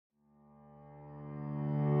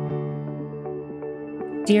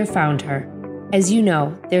Dear Founder, as you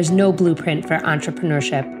know, there's no blueprint for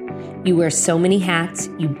entrepreneurship. You wear so many hats,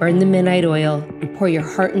 you burn the midnight oil, you pour your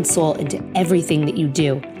heart and soul into everything that you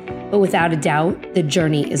do. But without a doubt, the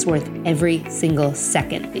journey is worth every single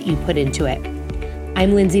second that you put into it.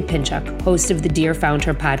 I'm Lindsay Pinchuk, host of the Dear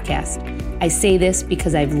Founder podcast. I say this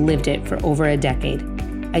because I've lived it for over a decade.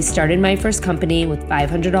 I started my first company with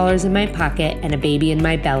 $500 in my pocket and a baby in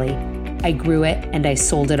my belly. I grew it and I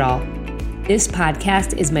sold it all. This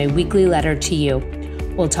podcast is my weekly letter to you.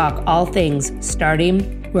 We'll talk all things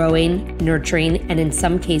starting, growing, nurturing, and in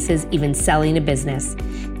some cases, even selling a business.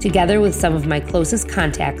 Together with some of my closest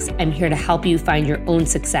contacts, I'm here to help you find your own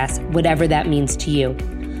success, whatever that means to you.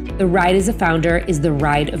 The ride as a founder is the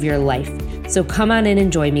ride of your life. So come on in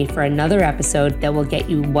and join me for another episode that will get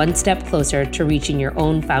you one step closer to reaching your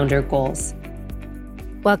own founder goals.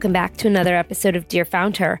 Welcome back to another episode of Dear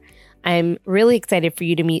Founder. I'm really excited for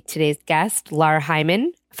you to meet today's guest, Lara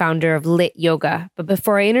Hyman, founder of Lit Yoga. But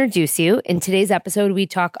before I introduce you, in today's episode, we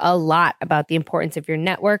talk a lot about the importance of your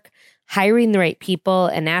network, hiring the right people,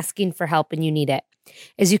 and asking for help when you need it.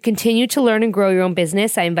 As you continue to learn and grow your own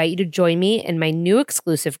business, I invite you to join me in my new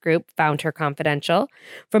exclusive group, Founder Confidential.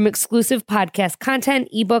 From exclusive podcast content,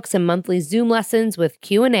 ebooks, and monthly Zoom lessons with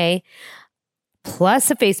Q&A, plus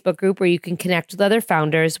a Facebook group where you can connect with other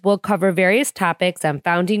founders, we'll cover various topics on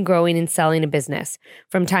founding, growing, and selling a business.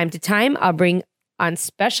 From time to time, I'll bring on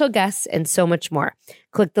special guests and so much more.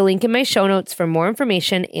 Click the link in my show notes for more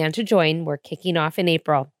information and to join. We're kicking off in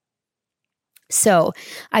April. So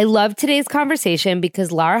I love today's conversation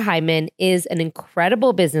because Lara Hyman is an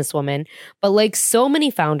incredible businesswoman, but like so many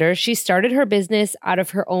founders, she started her business out of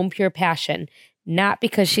her own pure passion, not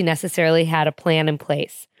because she necessarily had a plan in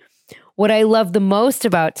place. What I love the most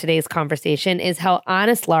about today's conversation is how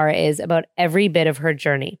honest Lara is about every bit of her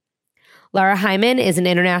journey. Lara Hyman is an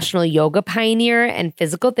international yoga pioneer and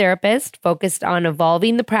physical therapist focused on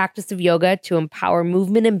evolving the practice of yoga to empower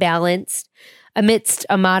movement and balance amidst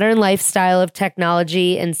a modern lifestyle of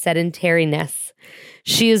technology and sedentariness.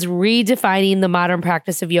 She is redefining the modern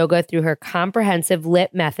practice of yoga through her comprehensive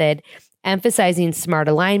LIT method, emphasizing smart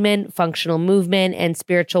alignment, functional movement, and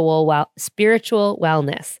spiritual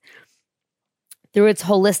wellness. Through its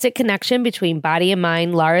holistic connection between body and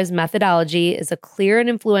mind, Lara's methodology is a clear and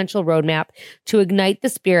influential roadmap to ignite the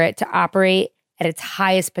spirit to operate at its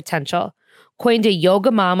highest potential. Coined a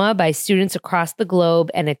yoga mama by students across the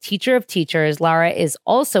globe and a teacher of teachers, Lara is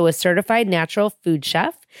also a certified natural food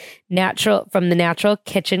chef, from the Natural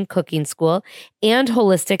Kitchen Cooking School, and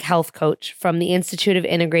holistic health coach from the Institute of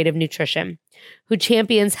Integrative Nutrition, who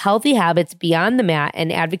champions healthy habits beyond the mat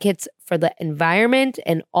and advocates for the environment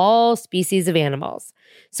and all species of animals.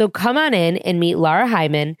 So come on in and meet Lara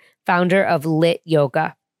Hyman, founder of Lit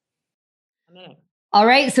Yoga. All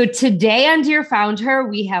right. So today on Dear Founder,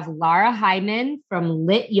 we have Lara Hyman from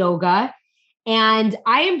Lit Yoga. And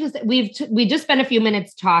we just spent a few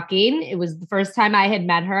minutes talking. It was the first time I had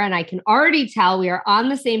met her, and I can already tell we are on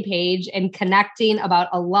the same page and connecting about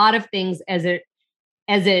a lot of things as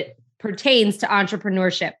it pertains to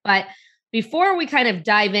entrepreneurship. But before we kind of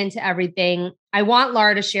dive into everything, I want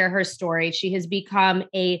Lara to share her story. She has become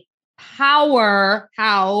a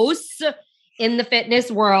powerhouse in the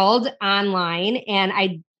fitness world online. And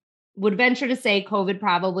I would venture to say COVID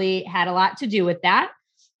probably had a lot to do with that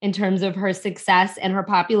in terms of her success and her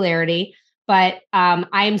popularity. But I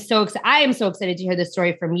am so excited to hear the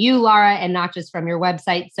story from you, Lara, and not just from your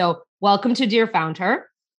website. So welcome to Dear Founder.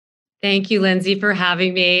 Thank you, Lindsay, for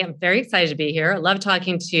having me. I'm very excited to be here. I love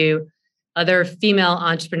talking to other female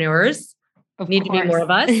entrepreneurs. Need to be more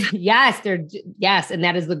of us. Yes, and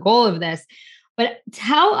that is the goal of this. But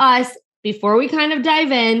tell us, before we kind of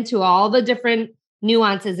dive into all the different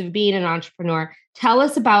nuances of being an entrepreneur, tell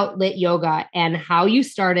us about Lit Yoga and how you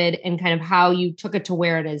started and kind of how you took it to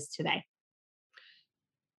where it is today.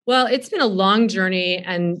 Well, it's been a long journey.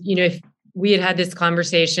 And, if we had this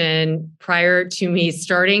conversation prior to me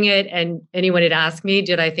starting it and anyone had asked me,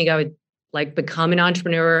 did I think I would become an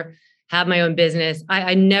entrepreneur, have my own business?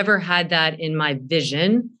 I never had that in my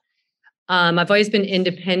vision. I've always been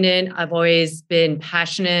independent. I've always been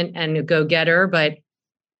passionate and a go-getter, but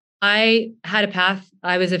I had a path.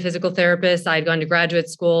 I was a physical therapist. I'd gone to graduate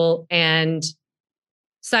school, and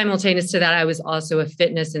simultaneous to that, I was also a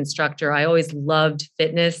fitness instructor. I always loved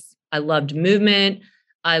fitness. I loved movement.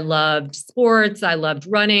 I loved sports. I loved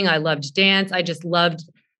running. I loved dance. I just loved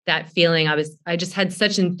that feeling. I just had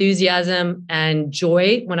such enthusiasm and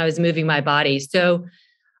joy when I was moving my body. So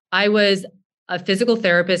I was a physical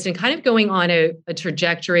therapist and kind of going on a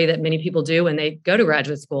trajectory that many people do when they go to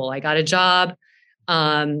graduate school. I got a job.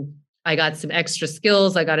 I got some extra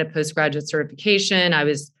skills. I got a postgraduate certification. I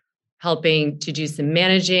was helping to do some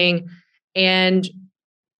managing. And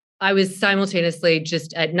I was simultaneously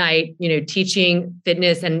just at night, teaching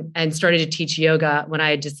fitness and started to teach yoga when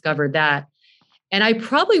I had discovered that. And I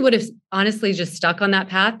probably would have honestly just stuck on that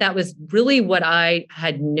path. That was really what I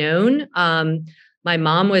had known. My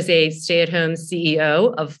mom was a stay-at-home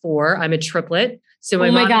CEO of 4. I'm a triplet. So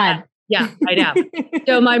oh my God. Yeah, I know.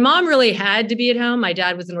 So my mom really had to be at home. My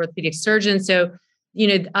dad was an orthopedic surgeon. So,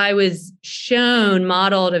 I was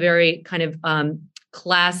modeled a very kind of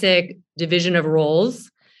classic division of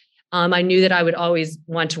roles. I knew that I would always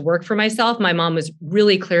want to work for myself. My mom was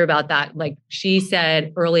really clear about that. Like she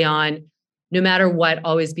said early on, no matter what,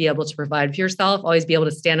 always be able to provide for yourself, always be able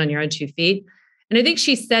to stand on your own 2 feet. And I think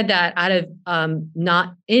she said that out of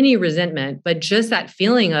not any resentment, but just that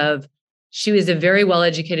feeling of she was a very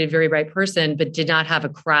well-educated, very bright person, but did not have a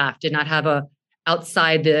craft, did not have a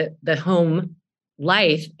outside the home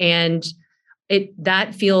life. And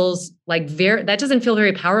that feels like that doesn't feel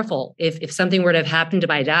very powerful if something were to have happened to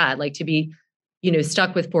my dad, like to be,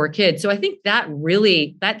 stuck with 4 kids. So I think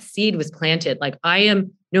that seed was planted. Like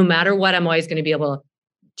no matter what, I'm always going to be able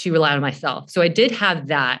to rely on myself. So I did have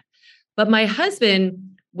that. But my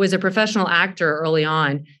husband was a professional actor early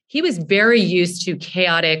on. He was very used to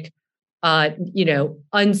chaotic,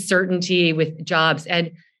 uncertainty with jobs.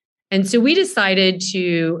 And so we decided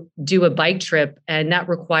to do a bike trip, and that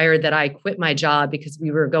required that I quit my job because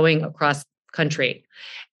we were going across country.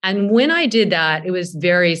 And when I did that, it was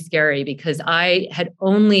very scary because I had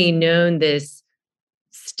only known this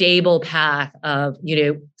stable path of,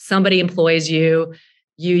 somebody employs you,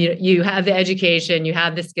 you have the education, you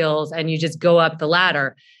have the skills, and you just go up the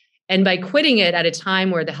ladder. And by quitting it at a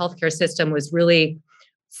time where the healthcare system was really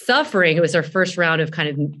suffering, it was our first round of kind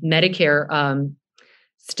of Medicare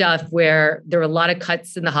stuff where there were a lot of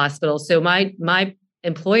cuts in the hospital. So my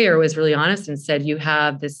employer was really honest and said, you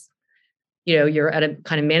have this, you're at a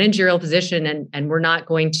kind of managerial position and we're not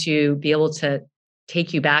going to be able to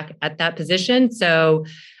take you back at that position. So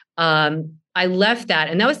I left that.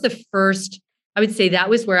 And that was the first, I would say that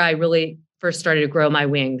was where I really first started to grow my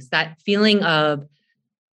wings. That feeling of,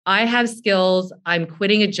 I have skills, I'm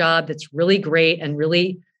quitting a job that's really great and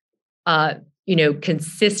really,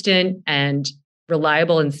 consistent and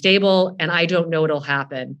reliable and stable, and I don't know what'll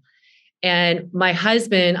happen. And my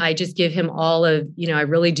husband, I just give him all of, I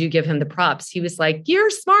really do give him the props. He was like, you're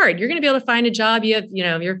smart. You're going to be able to find a job. You have,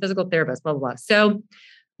 you're a physical therapist, blah, blah, blah. So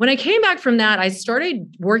when I came back from that, I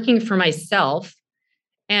started working for myself,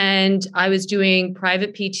 and I was doing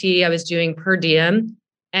private PT. I was doing per diem,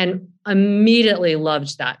 and immediately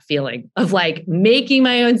loved that feeling of like making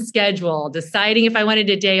my own schedule, deciding if I wanted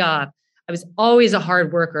a day off. I was always a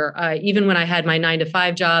hard worker. Even when I had my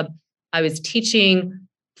 9-to-5 job, I was teaching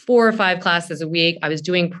 4 or 5 classes a week. I was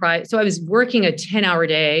doing so I was working a 10-hour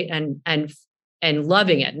day and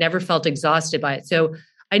loving it. Never felt exhausted by it. So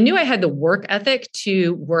I knew I had the work ethic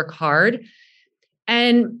to work hard.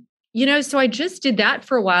 And, so I just did that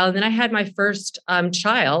for a while. And then I had my first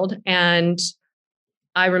child. And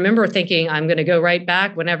I remember thinking, I'm going to go right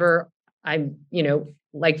back whenever I'm,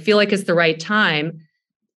 feel like it's the right time.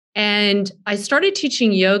 And I started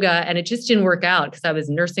teaching yoga, and it just didn't work out because I was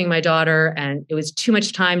nursing my daughter and it was too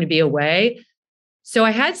much time to be away. So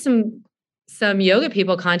I had some yoga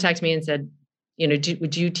people contact me and said,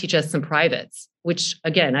 would you teach us some privates? Which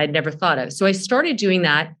again, I'd never thought of. So I started doing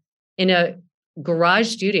that in a garage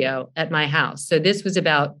studio at my house. So this was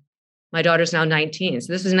my daughter's now 19.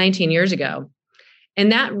 So this was 19 years ago.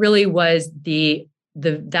 And that really was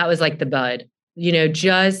that was like the bud,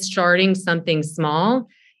 just starting something small.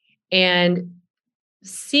 And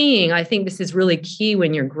seeing, I think this is really key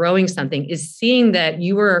when you're growing something, is seeing that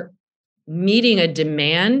you are meeting a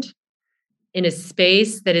demand in a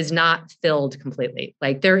space that is not filled completely.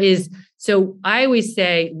 Like there is, so I always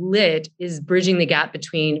say LIT is bridging the gap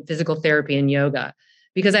between physical therapy and yoga,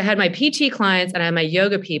 because I had my PT clients and I had my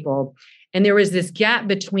yoga people, and there was this gap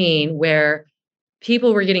between where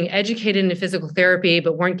people were getting educated in physical therapy,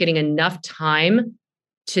 but weren't getting enough time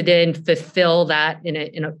to then fulfill that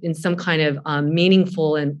in some kind of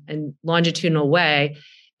meaningful and longitudinal way.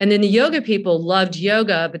 And then the yoga people loved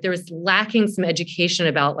yoga, but there was lacking some education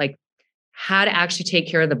about like how to actually take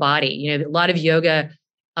care of the body. A lot of yoga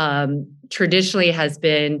traditionally has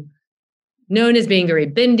been known as being very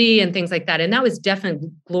bendy and things like that. And that was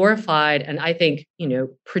definitely glorified and I think,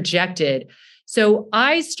 projected. So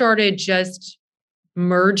I started just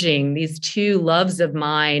merging these two loves of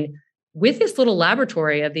mine with this little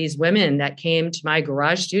laboratory of these women that came to my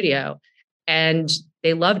garage studio, and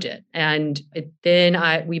they loved it. And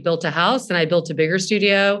then we built a house, and I built a bigger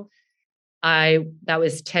studio. that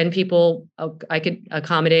was 10 people I could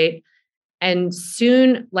accommodate. And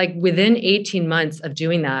soon, like within 18 months of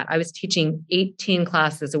doing that, I was teaching 18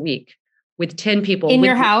 classes a week with 10 people in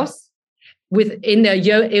your house.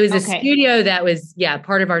 It was a studio that was,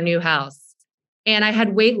 part of our new house. And I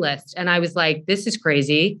had wait lists and I was like, this is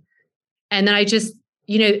crazy. And then I just,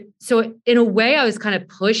 so in a way I was kind of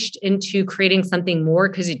pushed into creating something more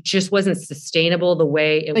because it just wasn't sustainable the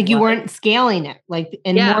way it was. You weren't scaling it,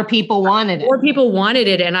 more people wanted it. More people wanted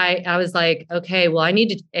it. And I was like, okay, well, I need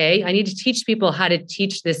to teach people how to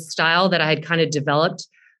teach this style that I had kind of developed,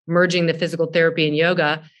 merging the physical therapy and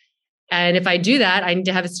yoga. And if I do that, I need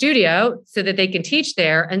to have a studio so that they can teach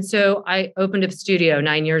there. And so I opened a studio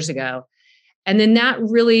 9 years ago. And then that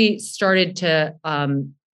really started to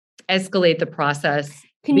escalate the process.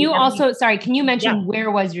 Can you mention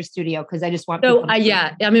where was your studio? Because I just want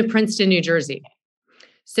I'm in Princeton, New Jersey.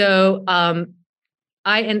 So when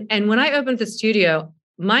I opened the studio,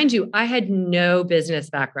 mind you, I had no business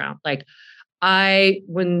background. Like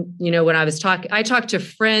when I was talking, I talked to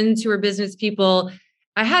friends who were business people.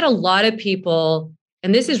 I had a lot of people,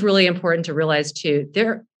 and this is really important to realize too,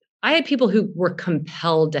 I had people who were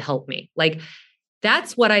compelled to help me. Like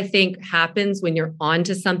that's what I think happens when you're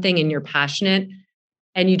onto something and you're passionate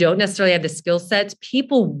and you don't necessarily have the skill sets.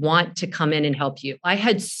 People want to come in and help you. I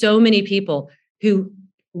had so many people who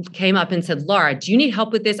came up and said, Laura, do you need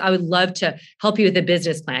help with this? I would love to help you with a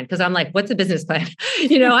business plan. Cause I'm like, what's a business plan?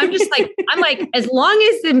 I'm like, as long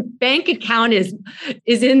as the bank account is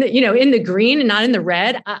in the, in the green and not in the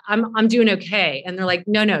red, I'm doing okay. And they're like,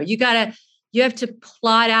 no, you have to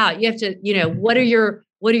plot out. You have to, what are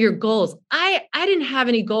your goals? I didn't have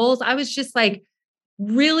any goals. I was just like,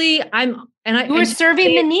 really, you were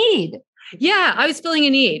serving the need. Yeah, I was filling a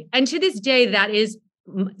need. And to this day, that is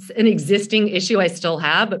an existing issue I still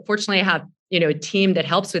have, but fortunately I have, a team that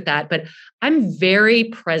helps with that, but I'm very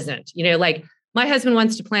present, like my husband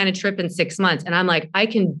wants to plan a trip in 6 months. And I'm like, I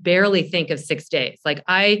can barely think of 6 days. Like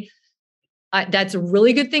that's a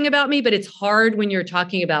really good thing about me, but it's hard when you're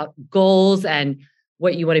talking about goals and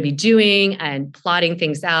what you want to be doing and plotting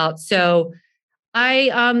things out. So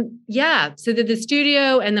so did the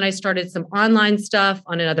studio, and then I started some online stuff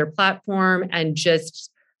on another platform and just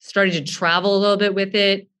started to travel a little bit with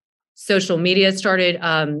it. Social media started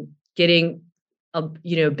getting a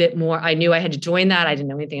bit more. I knew I had to join that. I didn't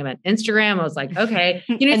know anything about Instagram. I was like, okay,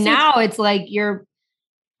 and now it's like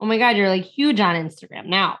oh my God, you're like huge on Instagram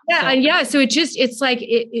now. Yeah. So it's like,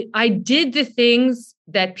 I did the things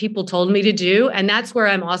that people told me to do. And that's where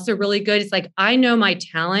I'm also really good. It's like, I know my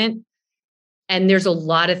talent and there's a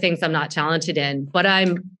lot of things I'm not talented in, but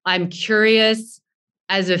I'm curious.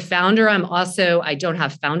 As a founder, I don't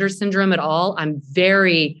have founder syndrome at all. I'm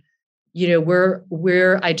very,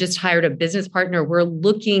 I just hired a business partner. We're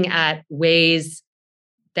looking at ways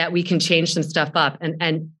that we can change some stuff up.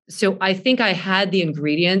 And so I think I had the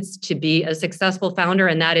ingredients to be a successful founder.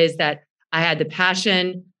 And that is that I had the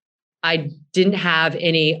passion. I didn't have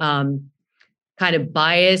any kind of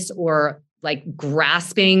bias or like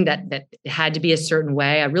grasping that it had to be a certain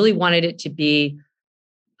way. I really wanted it to be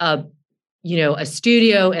a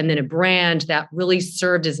studio and then a brand that really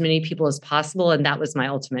served as many people as possible. And that was my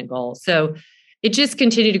ultimate goal. So it just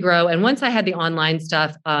continued to grow. And once I had the online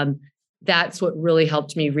stuff, that's what really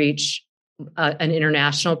helped me reach an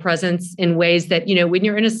international presence in ways that, when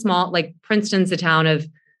you're in a small, like Princeton's a town of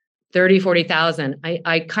 30, 40,000,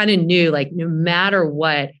 I kind of knew like, no matter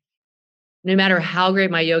how great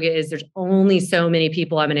my yoga is, there's only so many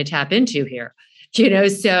people I'm going to tap into here,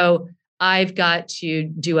 so I've got to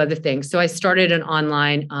do other things. So I started an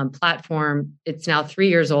online platform. It's now 3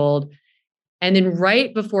 years old. And then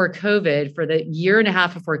right before COVID, for the year and a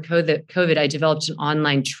half before COVID, I developed an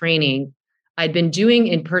online training. I'd been doing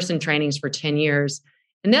in-person trainings for 10 years.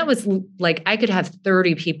 And that was like, I could have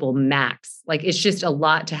 30 people max. Like, it's just a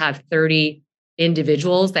lot to have 30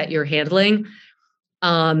 individuals that you're handling.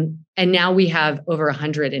 And now we have over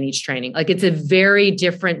 100 in each training. Like, it's a very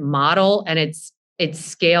different model and it's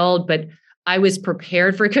scaled, but I was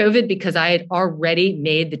prepared for COVID because I had already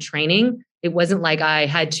made the training. It wasn't like I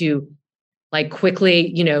had to like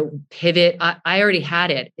quickly, pivot. I already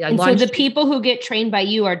had it. And so the people who get trained by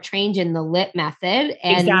you are trained in the LIT method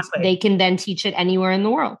and they can then teach it anywhere in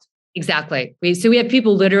the world. Exactly. We have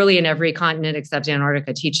people literally in every continent except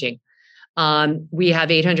Antarctica teaching. We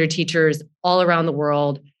have 800 teachers all around the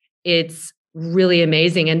world. It's really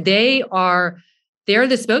amazing. And they're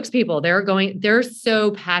the spokespeople. They're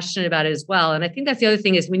so passionate about it as well. And I think that's the other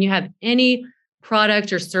thing is when you have any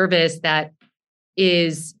product or service that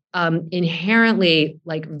is inherently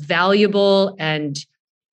like valuable and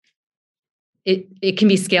it can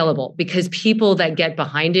be scalable because people that get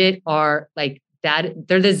behind it are like that.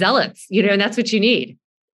 They're the zealots, and that's what you need.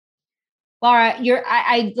 Laura,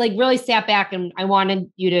 I like really sat back and I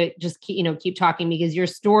wanted you to just keep talking because your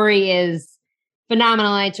story is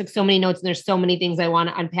phenomenal. I took so many notes and there's so many things I want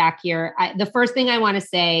to unpack here. The first thing I want to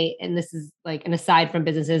say, and this is like an aside from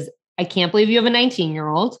businesses, I can't believe you have a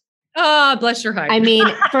 19-year-old. Oh, bless your heart. I mean,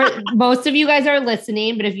 for most of you guys are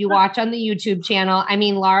listening, but if you watch on the YouTube channel, I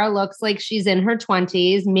mean, Laura looks like she's in her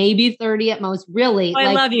 20s, maybe 30 at most. Really.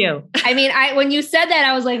 I love you. I mean, when you said that,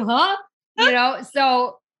 I was like, huh?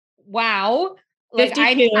 So wow. Like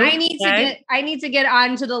I need to get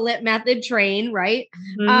onto the LIT method train, right?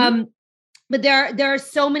 Mm-hmm. But there are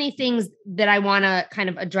so many things that I want to kind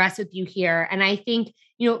of address with you here. And I think,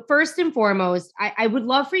 first and foremost, I would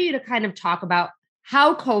love for you to kind of talk about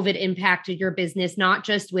how COVID impacted your business, not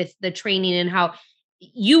just with the training and how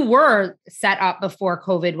you were set up before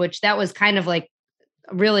COVID, which that was kind of like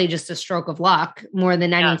really just a stroke of luck more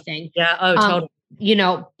than anything. Yeah. Oh,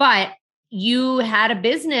 totally. But you had a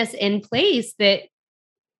business in place that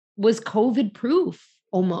was COVID proof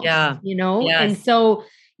almost, Yes. And so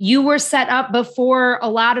you were set up before a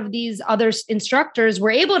lot of these other instructors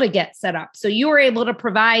were able to get set up. So you were able to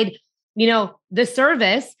provide, the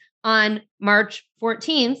service on March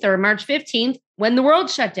 14th or March 15th when the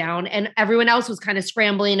world shut down and everyone else was kind of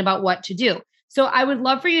scrambling about what to do. So I would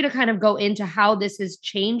love for you to kind of go into how this has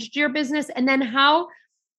changed your business and then how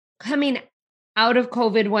coming out of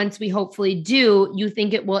COVID, once we hopefully do, you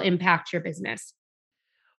think it will impact your business?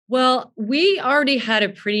 Well, we already had a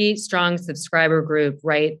pretty strong subscriber group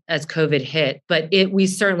right as COVID hit, but we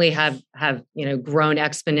certainly have grown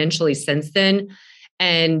exponentially since then.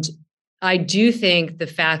 And I do think the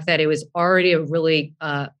fact that it was already a really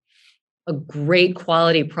a great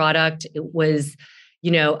quality product. It was,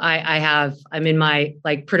 I'm in my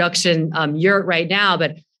production yurt right now,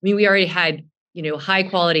 but I mean, we already had, high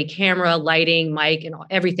quality camera, lighting, mic, and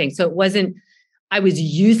everything. So it wasn't, I was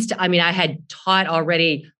used to, I had taught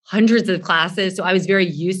already hundreds of classes. So I was very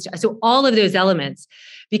used to, so all of those elements,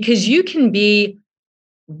 because you can be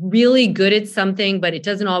really good at something, but it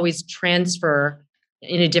doesn't always transfer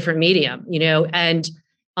in a different medium, and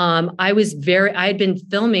I had been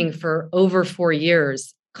filming for over 4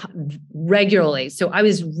 years regularly. So I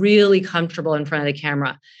was really comfortable in front of the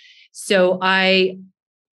camera. So I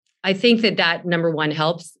think that number one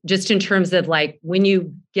helps just in terms of like when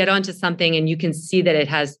you get onto something and you can see that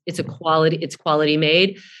it's quality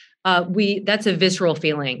made. That's a visceral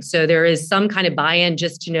feeling. So there is some kind of buy-in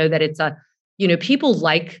just to know that it's people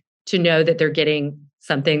like to know that they're getting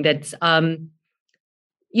something that's,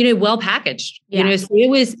 well packaged. Yeah. So it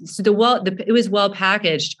was well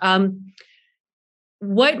packaged.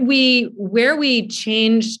 Where we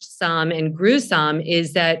changed some and grew some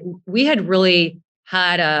is that we had really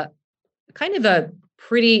had a kind of a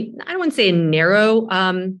pretty, I don't want to say a narrow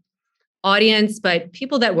audience, but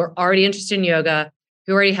people that were already interested in yoga,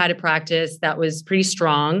 who already had a practice that was pretty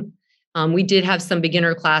strong. We did have some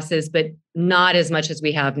beginner classes, but not as much as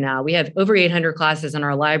we have now. We have over 800 classes in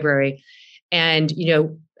our library. And,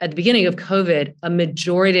 at the beginning of COVID, a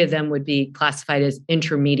majority of them would be classified as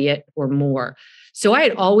intermediate or more. So I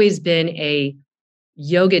had always been a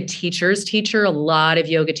yoga teacher's teacher. A lot of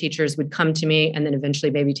yoga teachers would come to me and then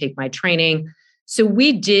eventually maybe take my training. So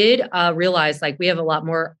we did realize we have a lot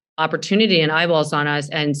more opportunity and eyeballs on us.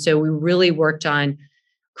 And so we really worked on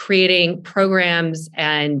creating programs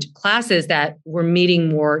and classes that were meeting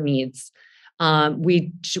more needs.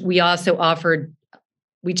 We also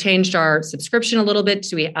we changed our subscription a little bit.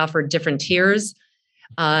 So we offered different tiers.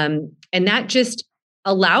 And that just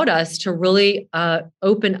allowed us to really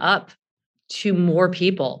open up to more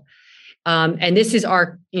people. And this is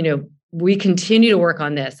we continue to work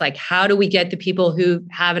on this. Like, how do we get the people who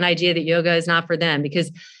have an idea that yoga is not for them?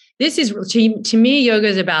 Because this is, to me, yoga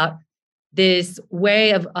is about this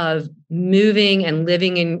way of moving and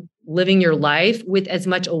living your life with as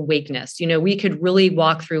much awakeness. We could really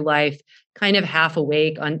walk through life kind of half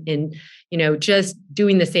awake just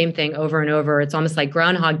doing the same thing over and over. It's almost like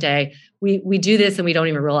Groundhog Day. We do this and we don't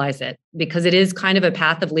even realize it because it is kind of a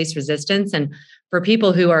path of least resistance. And for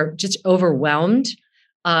people who are just overwhelmed,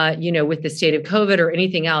 with the state of COVID or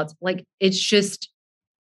anything else, it's just,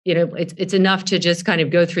 it's enough to just kind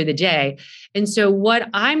of go through the day. And so what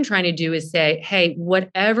I'm trying to do is say, hey,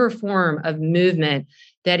 whatever form of movement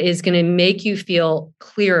that is going to make you feel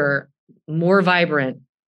clearer, more vibrant,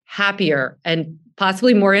 happier, and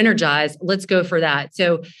possibly more energized, let's go for that.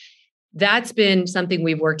 So that's been something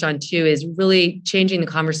we've worked on too, is really changing the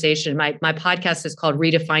conversation. My podcast is called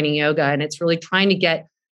Redefining Yoga, and it's really trying to get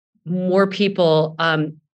more people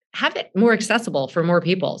have it more accessible for more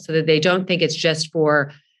people so that they don't think it's just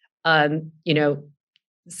for,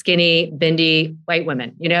 skinny, bendy white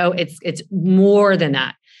women. It's more than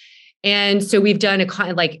that. And so we've done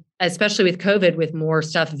especially with COVID, with more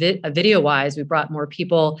stuff video wise, we brought more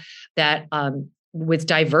people that with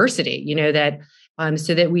diversity, that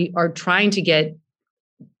so that we are trying to get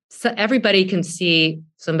so everybody can see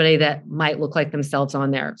somebody that might look like themselves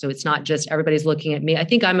on there. So it's not just everybody's looking at me. I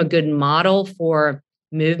think I'm a good model for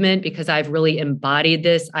movement because I've really embodied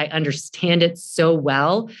this. I understand it so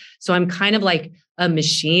well. So I'm kind of like a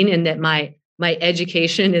machine in that my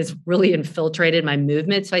education is really infiltrated my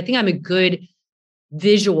movement. So I think I'm a good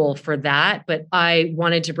visual for that, but I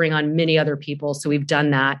wanted to bring on many other people. So we've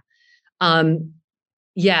done that.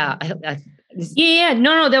 Yeah.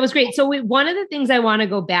 No, that was great. So one of the things I want to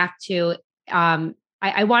go back to,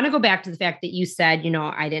 I want to go back to the fact that you said,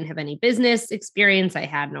 I didn't have any business experience. I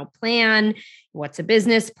had no plan. What's a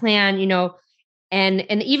business plan?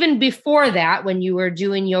 And even before that, when you were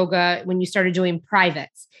doing yoga, when you started doing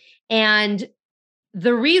privates, and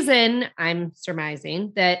the reason I'm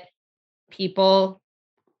surmising that people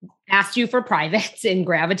asked you for privates and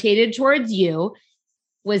gravitated towards you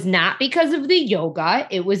was not because of the yoga.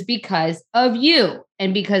 It was because of you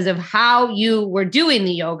and because of how you were doing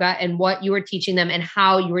the yoga and what you were teaching them and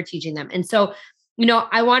how you were teaching them. And so,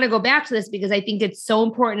 I want to go back to this because I think it's so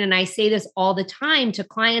important. And I say this all the time to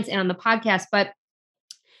clients and on the podcast, but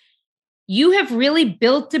you have really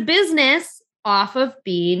built a business off of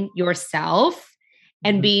being yourself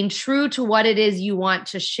and being true to what it is you want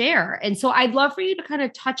to share. And so I'd love for you to kind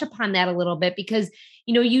of touch upon that a little bit because,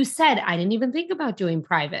 you said, I didn't even think about doing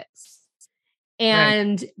privates.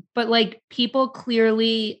 And, but people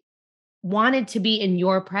clearly wanted to be in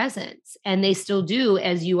your presence and they still do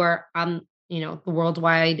as you are on, the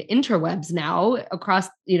worldwide interwebs now across,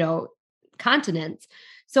 continents.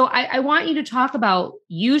 So I want you to talk about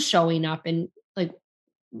you showing up and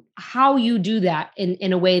how you do that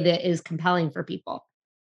in a way that is compelling for people.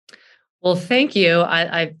 Well, thank you.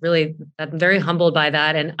 I'm very humbled by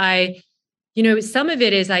that. And some of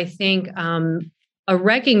it is, I think, a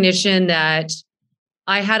recognition that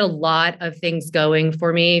I had a lot of things going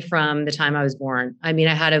for me from the time I was born. I mean,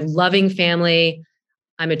 I had a loving family.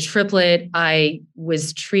 I'm a triplet. I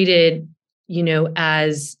was treated,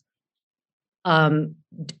 as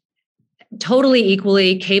totally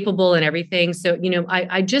equally capable and everything. So,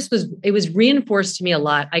 it was reinforced to me a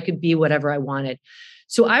lot. I could be whatever I wanted.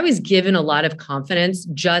 So I was given a lot of confidence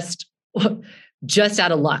just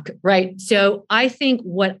out of luck, right? So I think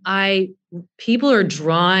people are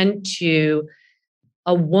drawn to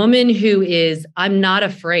a woman who is, I'm not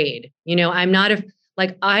afraid, I'm not,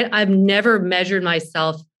 I've never measured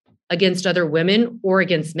myself against other women or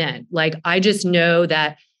against men. I just know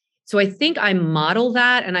that. So I think I model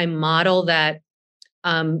that and I model that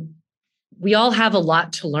we all have a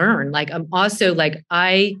lot to learn. I'm also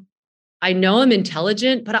I know I'm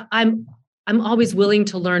intelligent, but I'm always willing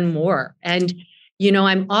to learn more. And,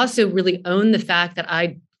 I'm also really own the fact that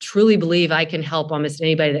I truly believe I can help almost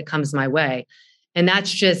anybody that comes my way. And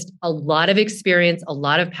that's just a lot of experience, a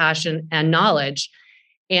lot of passion and knowledge.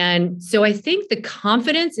 And so I think the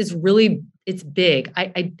confidence is really, it's big.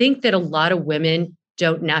 I think that a lot of women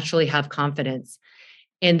don't naturally have confidence.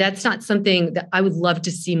 And that's not something that I would love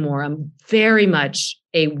to see more. I'm very much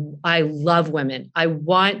I love women. I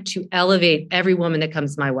want to elevate every woman that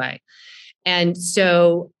comes my way. And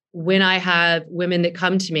so when I have women that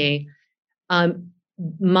come to me,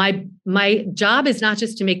 my job is not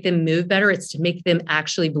just to make them move better, it's to make them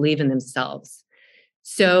actually believe in themselves.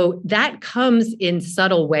 So that comes in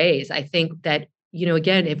subtle ways. I think that,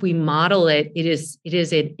 again, if we model it, it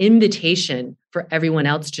is an invitation for everyone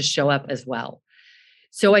else to show up as well.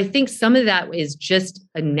 So I think some of that is just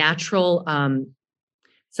a natural,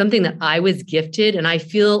 something that I was gifted, and I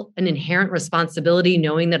feel an inherent responsibility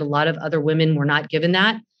knowing that a lot of other women were not given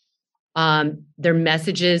that. Their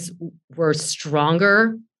messages were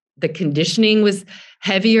stronger. The conditioning was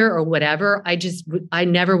heavier or whatever. I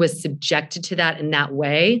never was subjected to that in that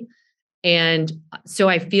way. And so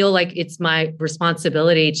I feel like it's my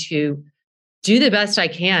responsibility to do the best I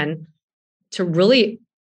can to really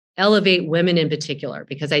elevate women in particular,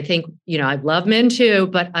 because I think, I love men too,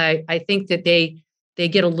 but I think that they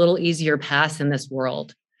get a little easier pass in this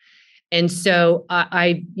world. And so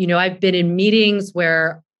I've been in meetings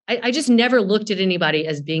where I just never looked at anybody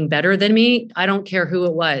as being better than me. I don't care who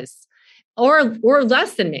it was or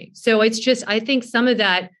less than me. So it's just, I think some of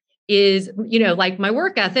that is, my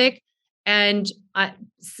work ethic. And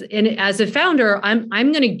as a founder, I'm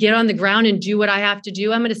going to get on the ground and do what I have to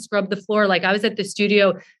do. I'm going to scrub the floor. I was at the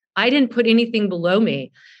studio. I didn't put anything below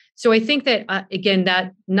me. So I think that again,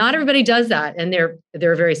 that not everybody does that, and they're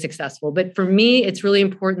very successful. But for me, it's really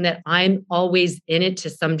important that I'm always in it to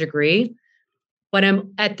some degree, but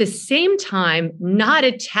I'm at the same time not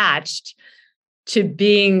attached to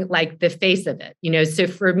being like the face of it. So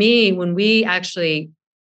for me, when we actually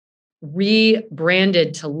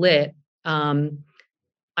rebranded to Lit,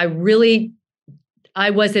 I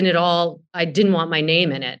wasn't at all, I didn't want my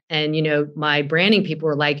name in it. And, my branding people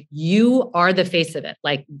were like, you are the face of it.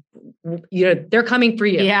 Like, they're coming for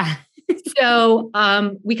you. Yeah. So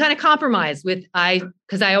we kind of compromised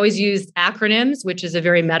because I always used acronyms, which is a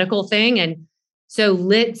very medical thing. And so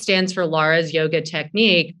Lit stands for Lara's Yoga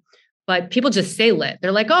Technique, but people just say Lit.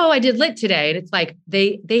 They're like, oh, I did Lit today. And it's like,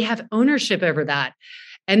 they have ownership over that.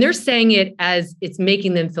 And they're saying it as it's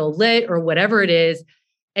making them feel lit or whatever it is.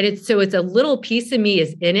 And it's a little piece of me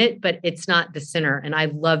is in it, but it's not the center. And I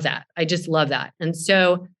love that. I just love that. And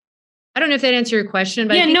so I don't know if that answered your question,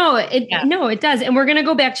 but no, it does. And we're going to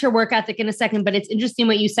go back to your work ethic in a second, but it's interesting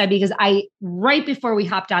what you said, because right before we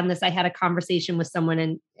hopped on this, I had a conversation with someone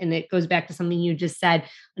and it goes back to something you just said.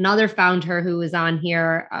 Another founder who was on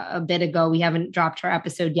here a bit ago, we haven't dropped her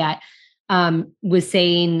episode yet, was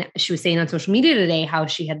saying on social media today how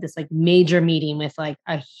she had this like major meeting with like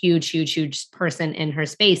a huge person in her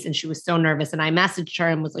space. And she was so nervous. And I messaged her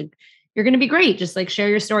and was like, you're going to be great. Just like share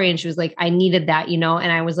your story. And she was like, I needed that, And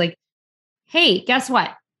I was like, hey, guess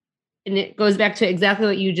what? And it goes back to exactly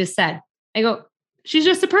what you just said. I go, she's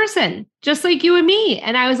just a person, just like you and me.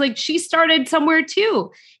 And I was like, she started somewhere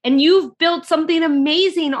too. And you've built something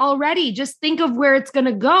amazing already. Just think of where it's going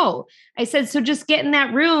to go. I said, so just get in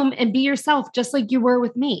that room and be yourself, just like you were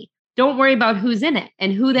with me. Don't worry about who's in it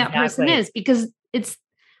and who that person is, because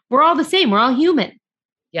we're all the same. We're all human.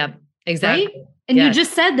 Yep, exactly. Right? And you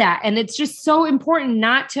just said that. And it's just so important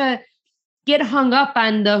not to get hung up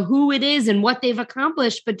on the who it is and what they've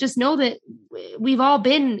accomplished, but just know that we've all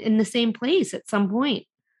been in the same place at some point.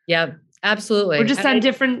 Yeah, absolutely. We're just on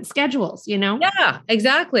different schedules, Yeah,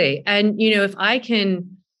 exactly. And, if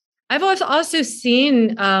I've also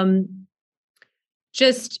seen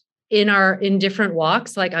just in different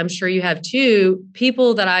walks, like I'm sure you have too,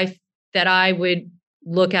 people that I would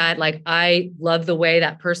look at, like, I love the way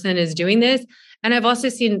that person is doing this. And I've also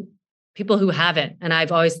seen people who haven't. And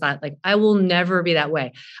I've always thought, like, I will never be that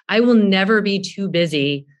way. I will never be too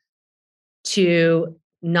busy to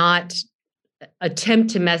not attempt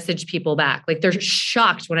to message people back. Like, they're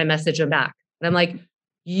shocked when I message them back. And I'm like,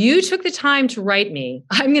 you took the time to write me.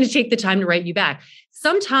 I'm going to take the time to write you back.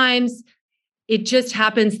 Sometimes it just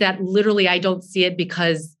happens that literally I don't see it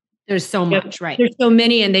because there's so much, right? There's so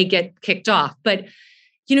many and they get kicked off. But,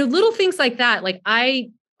 little things like that, like I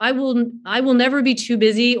will never be too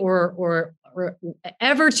busy or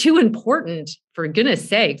ever too important, for goodness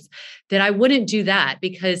sakes, that I wouldn't do that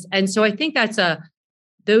and so I think that's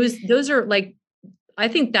those are like, I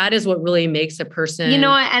think that is what really makes a person, and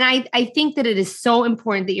I think that it is so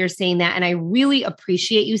important that you're saying that. And I really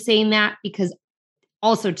appreciate you saying that, because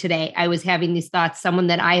also today I was having these thoughts, someone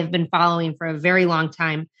that I have been following for a very long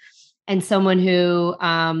time, and someone who,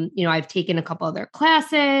 I've taken a couple of their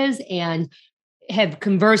classes and have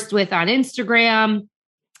conversed with on Instagram.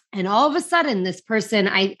 And all of a sudden this person,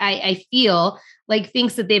 I feel like,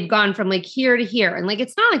 thinks that they've gone from like here to here. And like,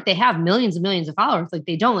 it's not like they have millions and millions of followers. Like,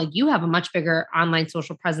 they don't. Like, you have a much bigger online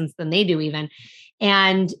social presence than they do even.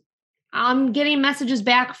 And I'm getting messages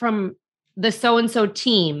back from the so-and-so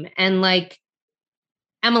team and like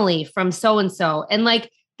Emily from so-and-so. And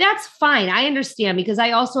like, that's fine. I understand, because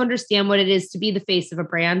I also understand what it is to be the face of a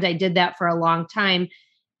brand. I did that for a long time.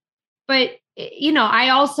 But, I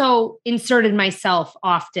also inserted myself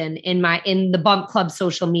often in the Bump Club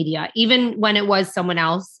social media, even when it was someone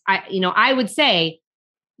else. I would say,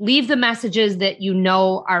 leave the messages that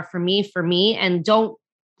are for me, and don't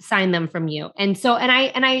sign them from you. And so, and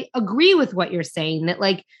I agree with what you're saying, that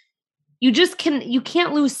like, you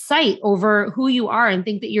can't lose sight over who you are and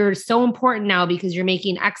think that you're so important now because you're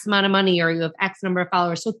making X amount of money or you have X number of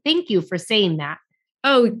followers. So thank you for saying that.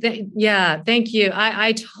 Oh, yeah. Thank you.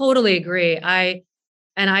 I totally agree. I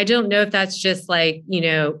don't know if that's just like,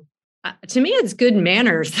 to me, it's good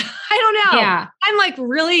manners. I don't know. Yeah. I'm like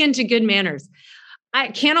really into good manners. I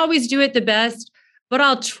can't always do it the best, but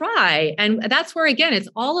I'll try. And that's where, again, it's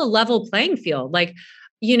all a level playing field. Like,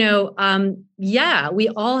 yeah, we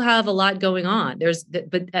all have a lot going on.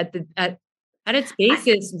 But at its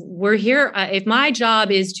basis, we're here. If my job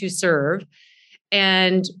is to serve,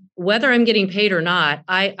 and whether I'm getting paid or not,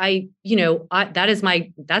 that's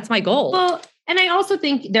my goal. Well, and I also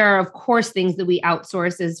think there are, of course, things that we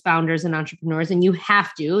outsource as founders and entrepreneurs, and you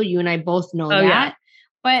have to. You and I both know that.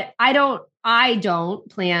 but I don't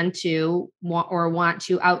plan to want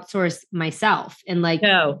to outsource myself. And like,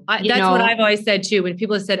 no, that's what I've always said too. When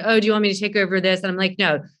people have said, "Oh, do you want me to take over this?" And I'm like,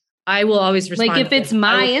 no, I will always respond. Like if it's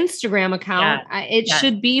my Instagram account, it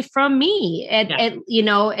should be from me. And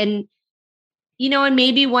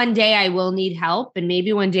maybe one day I will need help, and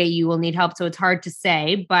maybe one day you will need help. So it's hard to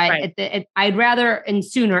say, but I'd rather and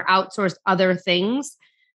sooner outsource other things.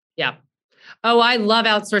 Yeah. Oh, I love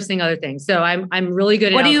outsourcing other things. So I'm really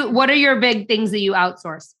good at what are your big things that you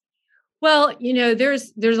outsource? Well,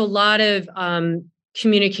 there's a lot of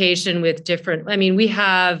communication with different, I mean,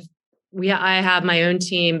 I have my own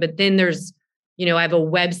team, but then there's, I have a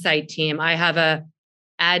website team. I have a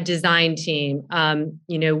ad design team.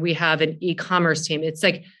 We have an e-commerce team. It's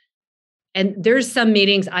like, and there's some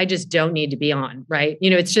meetings I just don't need to be on, right?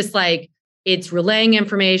 It's just like, it's relaying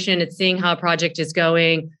information. It's seeing how a project is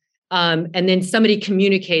going. And then somebody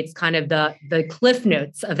communicates kind of the cliff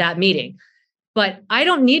notes of that meeting. But I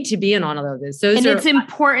don't need to be in on all of this. It's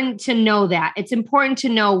important to know that. It's important to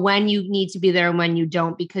know when you need to be there and when you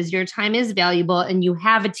don't, because your time is valuable and you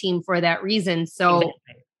have a team for that reason. So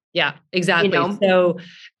exactly. Yeah, exactly. So,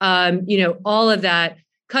 all of that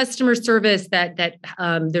customer service that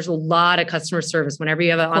there's a lot of customer service whenever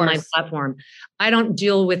you have an online platform. I don't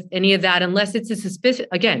deal with any of that unless it's a suspicious,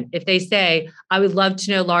 again, if they say, I would love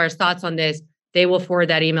to know Laura's thoughts on this, they will forward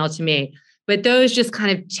that email to me. But those just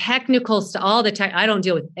kind of technical stuff, all the tech, I don't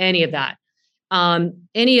deal with any of that.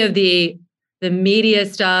 Any of the media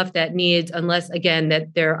stuff that needs, unless again,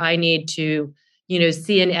 I need to,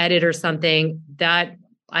 see an edit or something, that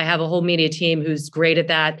I have a whole media team who's great at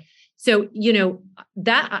that. So,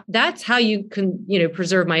 that's how you can,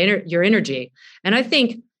 preserve your energy. And I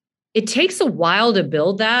think it takes a while to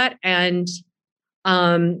build that. But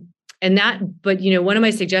one of my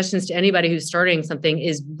suggestions to anybody who's starting something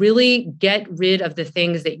is really get rid of the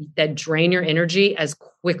things that drain your energy as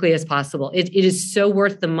quickly as possible. It is so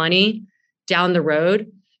worth the money down the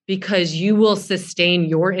road, because you will sustain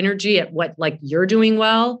your energy at what you're doing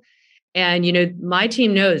well. And, my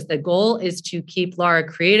team knows the goal is to keep Laura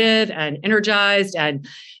creative and energized and,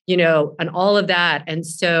 and all of that. And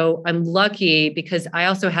so I'm lucky because I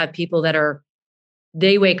also have people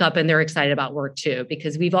they wake up and they're excited about work too,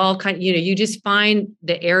 because we've all you just find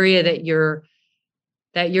the area that you're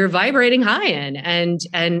vibrating high in. And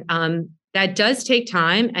that does take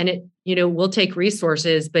time, and it, will take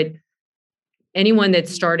resources, but anyone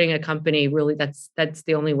that's starting a company, really, that's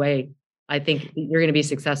the only way I think you're going to be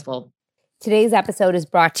successful. Today's episode is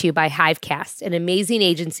brought to you by Hivecast, an amazing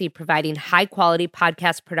agency providing high-quality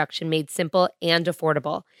podcast production made simple and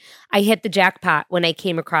affordable. I hit the jackpot when I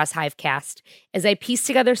came across Hivecast, as I pieced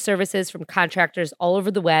together services from contractors all over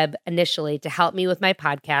the web initially to help me with my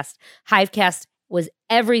podcast. Hivecast was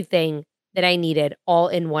everything that I needed, all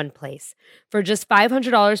in one place. For just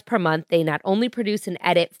 $500 per month, they not only produce and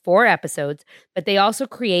edit 4 episodes, but they also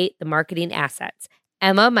create the marketing assets.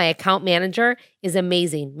 Emma, my account manager, is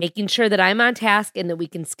amazing, making sure that I'm on task and that we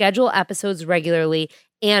can schedule episodes regularly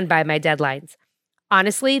and by my deadlines.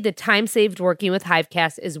 Honestly, the time saved working with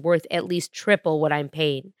Hivecast is worth at least triple what I'm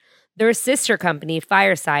paying. Their sister company,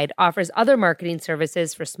 Fireside, offers other marketing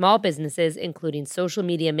services for small businesses, including social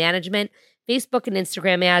media management, Facebook and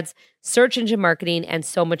Instagram ads, search engine marketing, and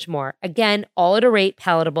so much more. Again, all at a rate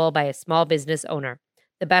palatable by a small business owner.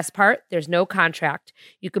 The best part, there's no contract.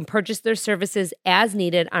 You can purchase their services as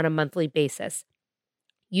needed on a monthly basis.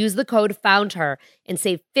 Use the code FOUNDHER and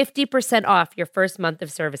save 50% off your first month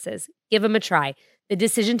of services. Give them a try. The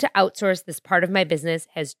decision to outsource this part of my business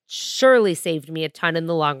has surely saved me a ton in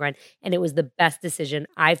the long run, and it was the best decision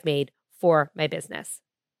I've made for my business.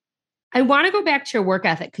 I want to go back to your work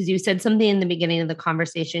ethic, because you said something in the beginning of the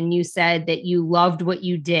conversation. You said that you loved what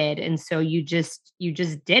you did, and so you just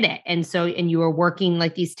did it. And you were working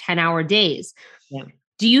like these 10-hour days. Yeah.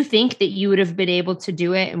 Do you think that you would have been able to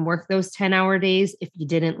do it and work those 10-hour days if you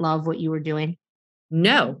didn't love what you were doing?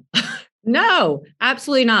 No, no,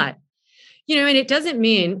 absolutely not. And it doesn't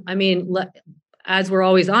mean, as we're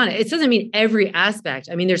always on it doesn't mean every aspect.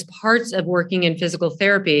 There's parts of working in physical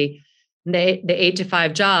therapy, the 8 to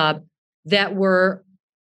 5 job, that were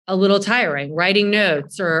a little tiring, writing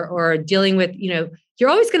notes or dealing with, you're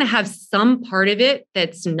always going to have some part of it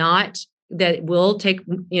that will take,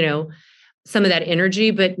 some of that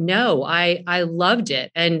energy. But no, I loved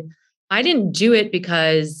it. And I didn't do it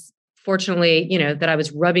because, fortunately, that I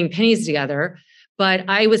was rubbing pennies together, but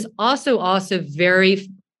I was also very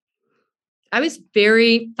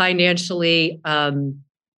financially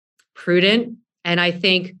prudent. And I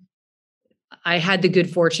think I had the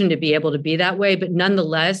good fortune to be able to be that way. But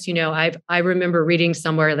nonetheless, I remember reading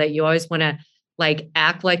somewhere that you always want to like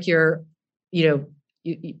act like you're,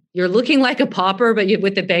 you're looking like a pauper, but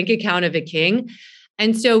with the bank account of a king.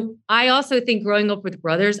 And so I also think growing up with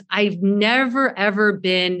brothers, I've never, ever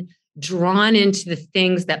been drawn into the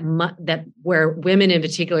things that where women in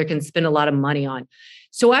particular can spend a lot of money on.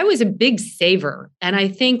 So I was a big saver. And I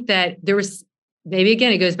think that there was, maybe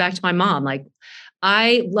again, it goes back to my mom. Like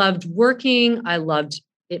I loved working. I loved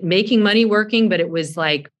it, making money working, but it was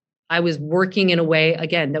like, I was working in a way,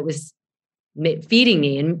 again, that was feeding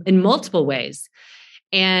me in multiple ways.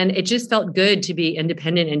 And it just felt good to be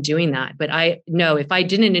independent and doing that. But I know if I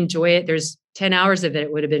didn't enjoy it, there's 10 hours of it,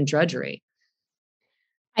 it would have been drudgery.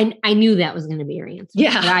 I knew that was going to be your answer.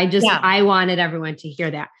 Yeah. But I wanted everyone to hear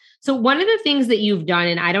that. So one of the things that you've done,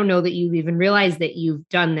 and I don't know that you've even realized that you've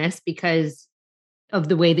done this because of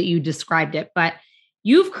the way that you described it, but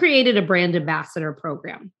you've created a brand ambassador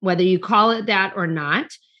program, whether you call it that or not.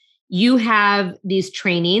 You have these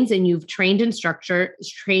trainings and you've trained instructors.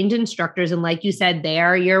 And like you said, they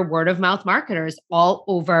are your word of mouth marketers all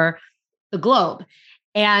over the globe.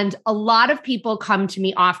 And a lot of people come to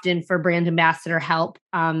me often for brand ambassador help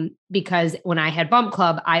because when I had Bump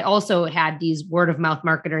Club, I also had these word of mouth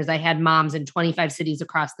marketers. I had moms in 25 cities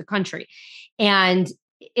across the country. And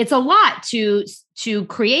it's a lot to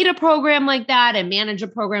create a program like that and manage a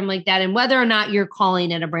program like that. And whether or not you're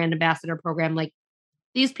calling it a brand ambassador program, like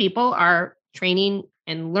these people are training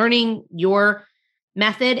and learning your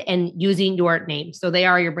method and using your name. So they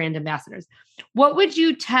are your brand ambassadors. What would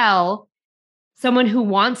you tell someone who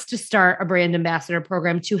wants to start a brand ambassador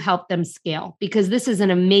program to help them scale? Because this is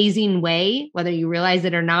an amazing way, whether you realize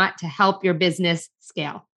it or not, to help your business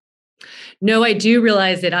scale. No, I do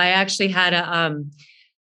realize it. I actually had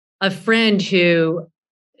a friend who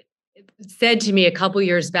said to me a couple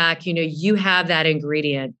years back, you have that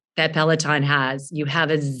ingredient that Peloton has. You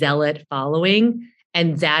have a zealot following,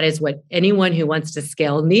 and that is what anyone who wants to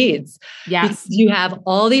scale needs. Yes. Because you have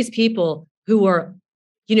all these people who are,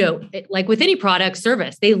 like with any product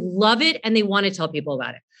service, they love it and they want to tell people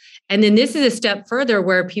about it. And then this is a step further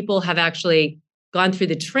where people have actually gone through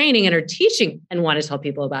the training and are teaching and want to tell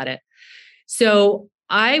people about it. So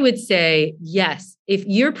I would say, yes, if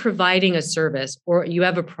you're providing a service or you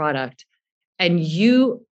have a product and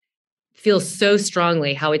you feel so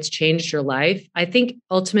strongly how it's changed your life, I think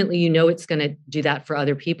ultimately, it's going to do that for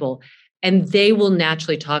other people and they will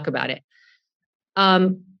naturally talk about it.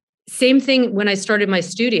 Same thing when I started my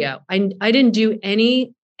studio. I didn't do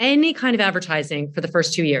any kind of advertising for the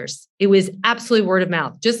first 2 years. It was absolutely word of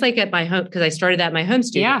mouth, just like at my home, because I started at my home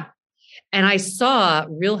studio. Yeah. And I saw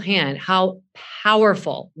real hand how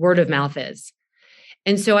powerful word of mouth is.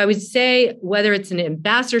 And so I would say, whether it's an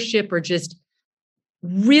ambassadorship or just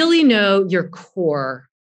really know your core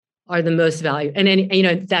are the most value. And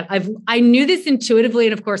that I knew this intuitively.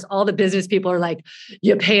 And of course, all the business people are like,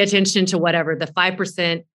 you pay attention to whatever the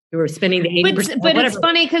 5% who are spending the 80%. But it's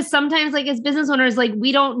funny because sometimes like as business owners, like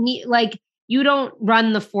we don't need, like you don't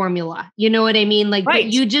run the formula. You know what I mean? Like, right.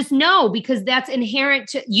 But you just know because that's inherent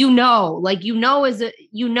to, you're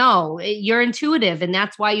intuitive and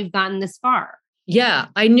that's why you've gotten this far. Yeah.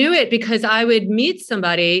 I knew it because I would meet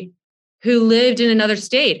somebody who lived in another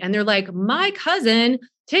state and they're like, my cousin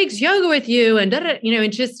takes yoga with you and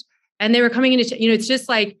and they were coming into, it's just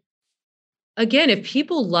like, again, if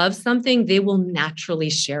people love something, they will naturally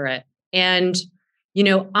share it. And,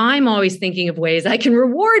 I'm always thinking of ways I can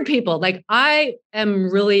reward people. Like I am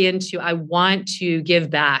really I want to give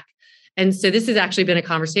back. And so this has actually been a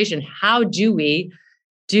conversation. How do we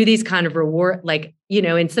do these kind of reward? Like,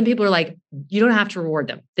 and some people are like, you don't have to reward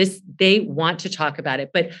them. They want to talk about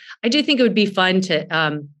it. But I do think it would be fun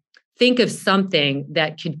to think of something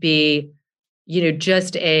that could be,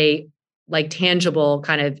 just a like tangible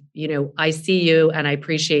kind of, I see you and I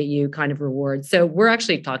appreciate you kind of reward. So we're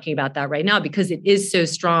actually talking about that right now because it is so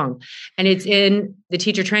strong and it's in the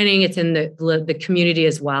teacher training. It's in the community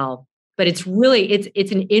as well, but it's really,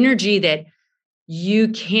 it's an energy that you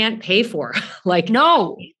can't pay for. Like,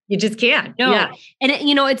 no, you just can't. No. Yeah. And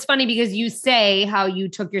it's funny because you say how you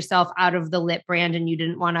took yourself out of the Lit brand and you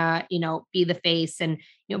didn't want to, be the face and,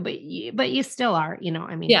 but you still are, you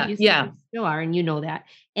still are. And that.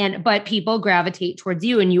 But people gravitate towards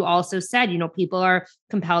you. And you also said, people are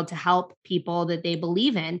compelled to help people that they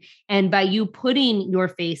believe in. And by you putting your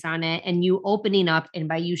face on it and you opening up and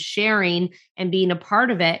by you sharing and being a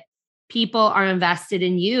part of it, people are invested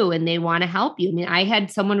in you and they want to help you. I mean, I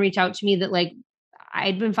had someone reach out to me that like,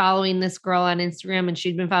 I'd been following this girl on Instagram and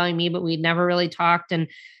she'd been following me, but we'd never really talked. And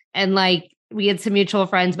like, we had some mutual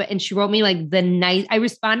friends, and she wrote me like I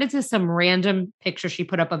responded to some random picture she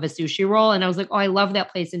put up of a sushi roll. And I was like, oh, I love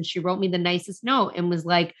that place. And she wrote me the nicest note and was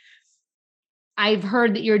like, I've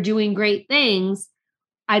heard that you're doing great things.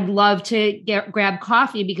 I'd love to grab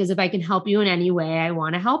coffee because if I can help you in any way, I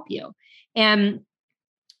want to help you. And,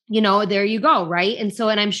 there you go. Right. And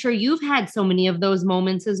I'm sure you've had so many of those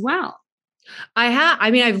moments as well.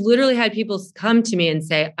 I've literally had people come to me and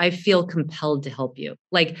say, I feel compelled to help you.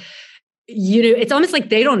 Like, it's almost like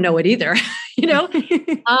they don't know it either,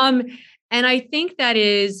 and I think that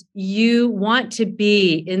is, you want to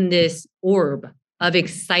be in this orb of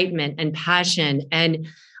excitement and passion. And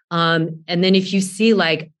then if you see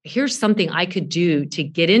like, here's something I could do to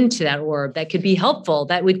get into that orb that could be helpful,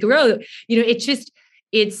 that would grow,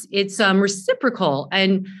 it's reciprocal.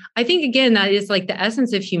 And I think, again, that is like the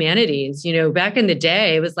essence of humanities. Back in the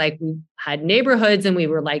day, it was like we had neighborhoods and we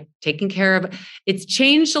were like taking care of. It's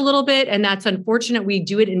changed a little bit, and that's unfortunate. We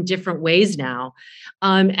do it in different ways now.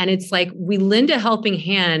 And it's like we lend a helping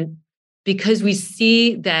hand because we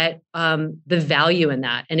see that the value in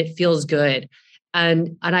that, and it feels good.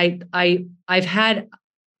 And I've had,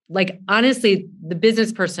 like, honestly, the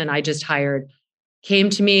business person I just hired came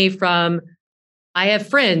to me from, I have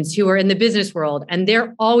friends who are in the business world and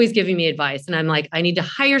they're always giving me advice. And I'm like, I need to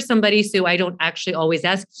hire somebody so I don't actually always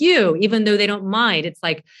ask you, even though they don't mind. It's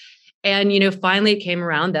like, and, finally it came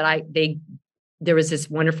around that there was this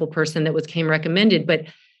wonderful person that came recommended. But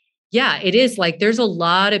yeah, it is like, there's a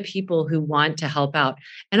lot of people who want to help out.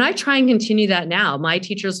 And I try and continue that now. My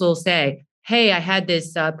teachers will say, hey, I had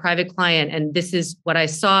this private client and this is what I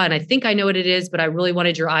saw. And I think I know what it is, but I really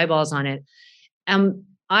wanted your eyeballs on it.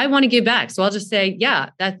 I want to give back. So I'll just say,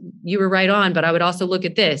 yeah, that you were right on, but I would also look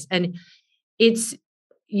at this. And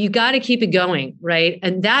you got to keep it going. Right.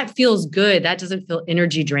 And that feels good. That doesn't feel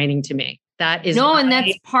energy draining to me. That is and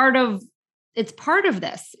that's part of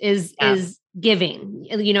this is giving.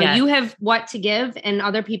 Yes. You have what to give and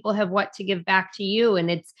other people have what to give back to you.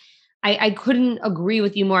 And I couldn't agree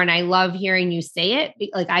with you more. And I love hearing you say it.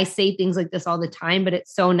 Like, I say things like this all the time, but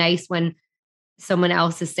it's so nice when someone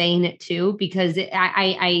else is saying it too, because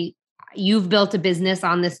you've built a business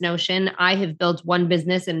on this notion. I have built one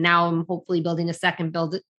business and now I'm hopefully building a second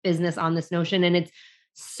business on this notion. And it's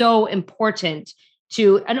so important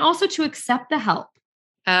and also to accept the help.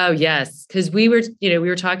 Oh, yes. Because we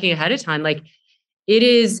were talking ahead of time, like, it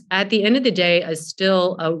is at the end of the day,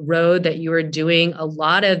 still a road that you are doing a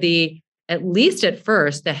lot of at least at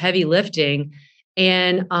first, the heavy lifting,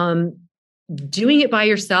 and doing it by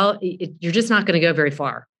yourself. You're just not going to go very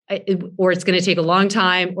far, or it's going to take a long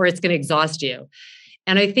time, or it's going to exhaust you.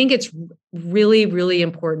 And I think it's really, really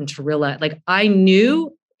important to realize, like, I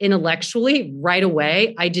knew intellectually right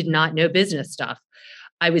away, I did not know business stuff.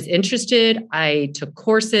 I was interested. I took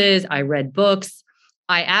courses. I read books.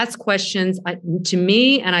 I asked questions. To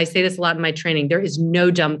me, and I say this a lot in my training, there is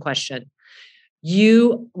no dumb question.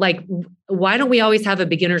 Why don't we always have a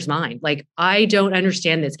beginner's mind? Like, I don't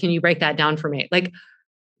understand this. Can you break that down for me? Like,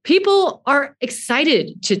 people are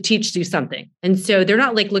excited to teach you something. And so they're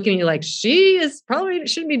not like looking at you like, she is probably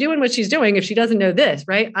shouldn't be doing what she's doing if she doesn't know this,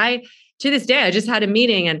 right? To this day, I just had a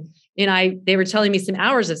meeting and they were telling me some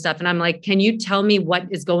hours of stuff. And I'm like, can you tell me what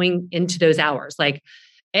is going into those hours? Like,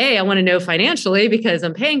 I want to know financially because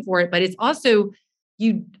I'm paying for it, but it's also,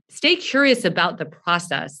 you stay curious about the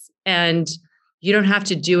process, and you don't have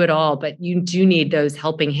to do it all, but you do need those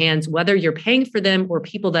helping hands, whether you're paying for them or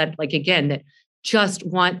people that, like, again, that just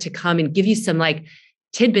want to come and give you some like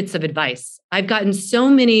tidbits of advice. I've gotten so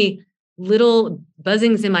many little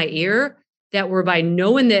buzzings in my ear that were by no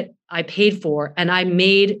one that I paid for. And I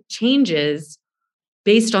made changes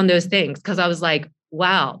based on those things because I was like,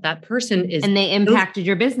 wow, that person is. And they impacted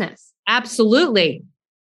your business. Absolutely.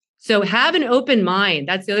 So have an open mind.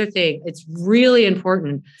 That's the other thing. It's really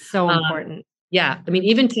important. So important. Yeah. I mean,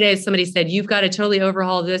 even today, if somebody said, you've got to totally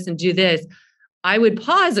overhaul this and do this, I would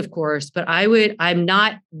pause, of course, but I'm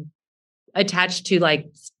not attached to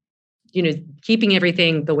keeping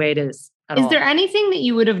everything the way it is. Is there anything that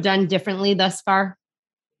you would have done differently thus far?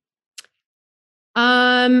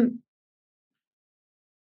 I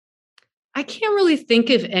can't really think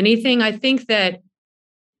of anything. I think that,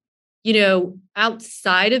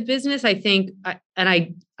 outside of business, I think,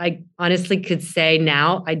 I honestly could say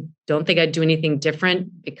now, I don't think I'd do anything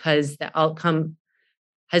different because the outcome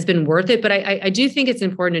has been worth it. But I do think it's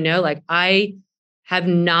important to know, like, I have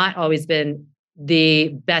not always been the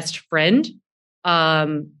best friend,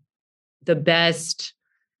 the best,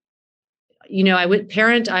 I would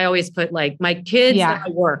parent. I always put like my kids at my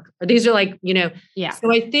work, or these are like, Yeah.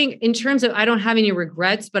 So I think in terms of, I don't have any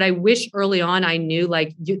regrets, but I wish early on I knew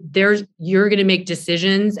like you're going to make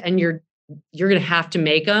decisions and you're going to have to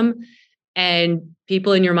make them. And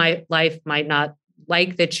people in your life might not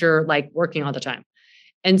like that you're like working all the time.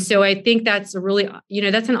 And so I think that's a really,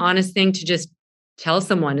 that's an honest thing to just tell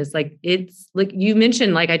someone. Is like, it's like you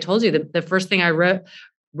mentioned, like I told you, the first thing I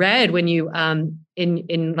read when you,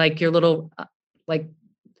 in like your little, like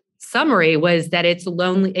summary was that it's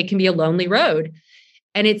lonely. It can be a lonely road.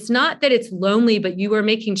 And it's not that it's lonely, but you are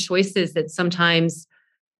making choices that sometimes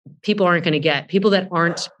people aren't going to get. People that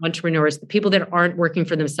aren't entrepreneurs, the people that aren't working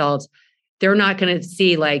for themselves, they're not going to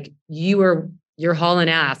see like you're hauling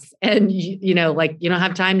ass and like you don't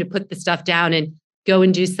have time to put the stuff down and go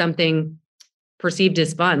and do something perceived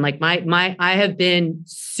as fun. Like I have been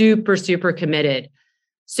super, super committed.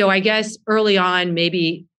 So I guess early on,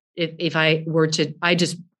 maybe if I were to, I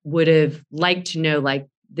just would have liked to know, like,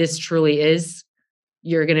 this truly is,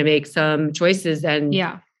 you're going to make some choices. And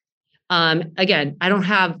again,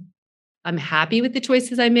 I'm happy with the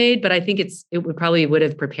choices I made, but I think would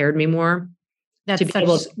have prepared me more. That's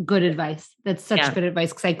such good advice. That's such good advice,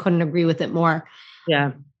 because I couldn't agree with it more.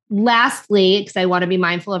 Yeah. Lastly, because I want to be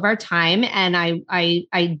mindful of our time, and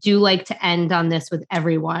I do like to end on this with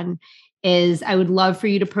everyone, is I would love for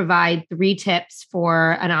you to provide 3 tips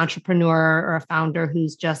for an entrepreneur or a founder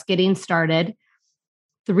who's just getting started.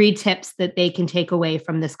 3 tips that they can take away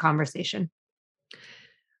from this conversation.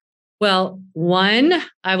 Well, 1,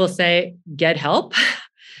 I will say, get help.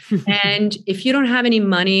 And if you don't have any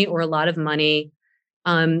money or a lot of money,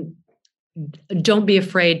 don't be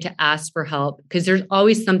afraid to ask for help, because there's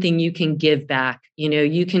always something you can give back.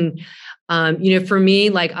 You can, for me,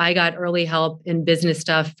 like I got early help in business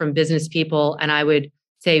stuff from business people, and I would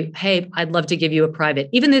say, hey, I'd love to give you a private,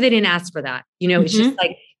 even though they didn't ask for that. It's just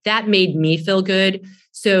like, that made me feel good.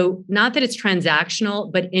 So not that it's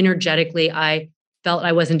transactional, but energetically, I felt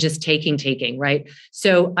I wasn't just taking, right?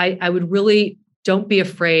 So I would really, don't be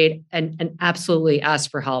afraid and absolutely ask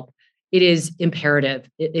for help. It is imperative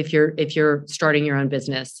if you're starting your own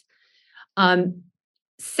business.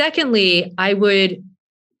 Secondly, I would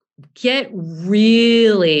get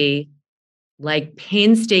really like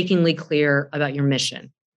painstakingly clear about your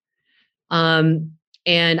mission. And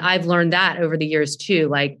I've learned that over the years too.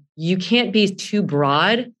 Like, you can't be too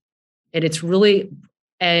broad,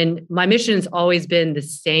 and my mission has always been the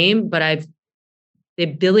same, but the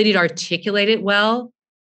ability to articulate it well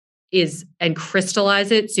and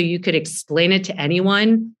crystallize it so you could explain it to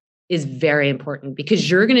anyone is very important,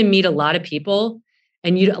 because you're going to meet a lot of people,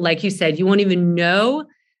 and like you said, you won't even know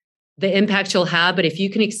the impact you'll have. But if you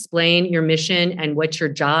can explain your mission and what your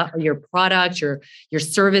job, your product, your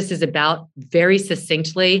service is about very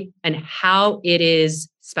succinctly, and how it is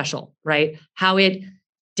special, right? How it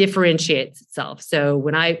differentiates itself. So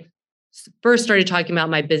when I first started talking about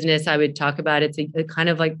my business, I would talk about it's a kind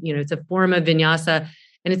of like, it's a form of vinyasa.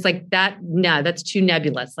 And it's like that, no, that's too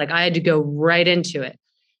nebulous. Like, I had to go right into it.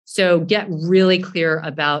 So get really clear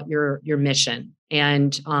about your mission.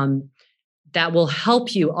 And that will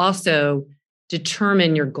help you also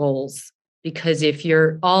determine your goals. Because if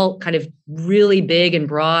you're all kind of really big and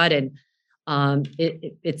broad, and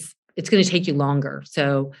it's going to take you longer.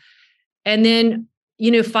 So, and then,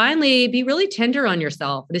 finally, be really tender on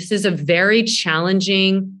yourself. This is a very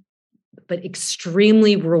challenging, but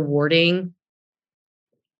extremely rewarding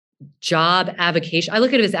job. Avocation. I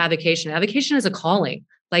look at it as avocation. Avocation is a calling.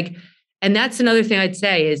 Like, and that's another thing I'd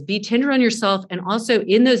say is be tender on yourself. And also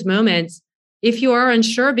in those moments, if you are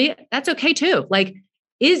unsure, that's okay too. Like,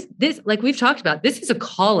 is this, like we've talked about, this is a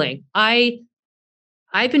calling.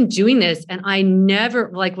 I've been doing this, and I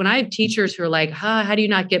never, like, when I have teachers who are like, how do you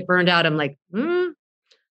not get burned out? I'm like,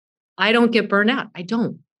 I don't get burned out. I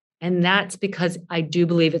don't. And that's because I do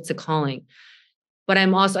believe it's a calling. But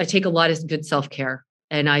I take a lot of good self-care.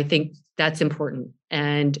 And I think that's important.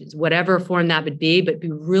 And whatever form that would be, but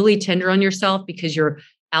be really tender on yourself, because you're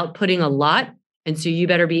outputting a lot. And so you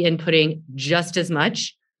better be inputting just as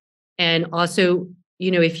much. And also,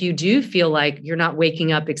 if you do feel like you're not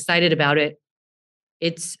waking up excited about it,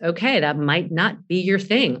 it's okay. That might not be your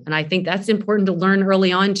thing. And I think that's important to learn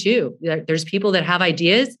early on too. There's people that have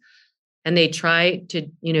ideas and they try to,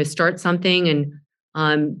 start something,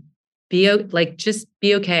 and just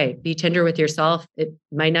be okay. Be tender with yourself. It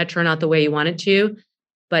might not turn out the way you want it to,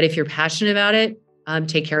 but if you're passionate about it,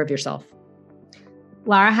 take care of yourself.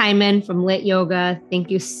 Lara Hyman from Lit Yoga, thank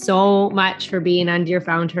you so much for being on Dear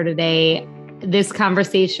Founder today. This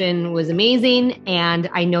conversation was amazing, and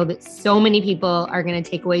I know that so many people are going to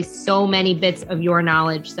take away so many bits of your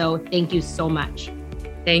knowledge. So thank you so much.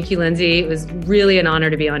 Thank you, Lindsay. It was really an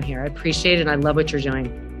honor to be on here. I appreciate it. I love what you're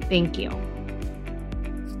doing. Thank you.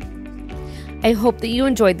 I hope that you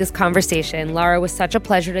enjoyed this conversation. Lara was such a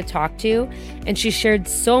pleasure to talk to, and she shared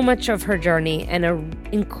so much of her journey in an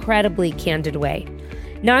incredibly candid way.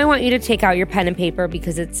 Now I want you to take out your pen and paper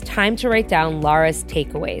because it's time to write down Laura's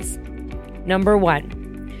takeaways. Number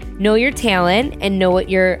 1, know your talent and know what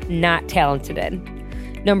you're not talented in.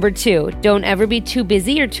 Number 2, don't ever be too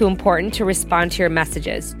busy or too important to respond to your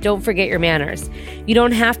messages. Don't forget your manners. You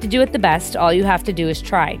don't have to do it the best. All you have to do is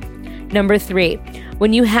try. Number 3,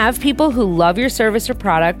 when you have people who love your service or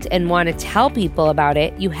product and want to tell people about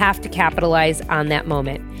it, you have to capitalize on that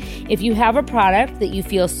moment. If you have a product that you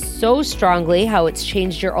feel so strongly how it's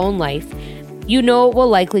changed your own life, you know it will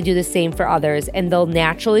likely do the same for others and they'll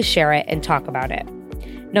naturally share it and talk about it.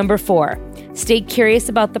 Number 4, stay curious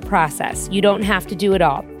about the process. You don't have to do it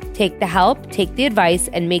all. Take the help, take the advice,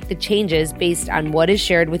 and make the changes based on what is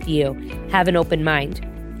shared with you. Have an open mind.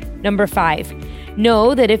 Number 5,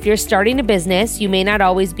 know that if you're starting a business, you may not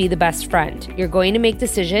always be the best friend. You're going to make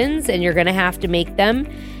decisions and you're going to have to make them.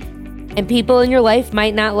 And people in your life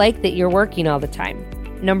might not like that you're working all the time.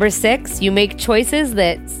 Number 6, you're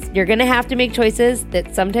going to have to make choices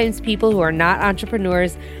that sometimes people who are not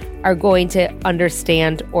entrepreneurs are going to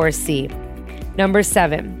understand or see. Number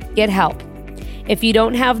 7, get help. If you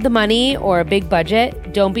don't have the money or a big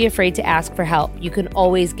budget, don't be afraid to ask for help. You can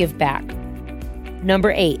always give back.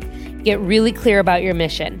 Number 8, get really clear about your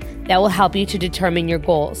mission. That will help you to determine your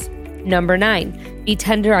goals. Number 9, be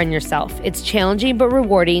tender on yourself. It's challenging but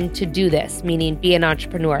rewarding to do this, meaning be an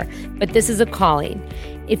entrepreneur. But this is a calling.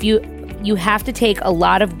 If you have to take a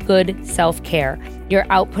lot of good self-care. You're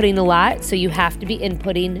outputting a lot, so you have to be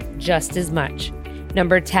inputting just as much.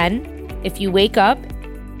 Number 10, if you wake up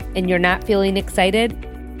and you're not feeling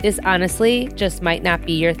excited, this honestly just might not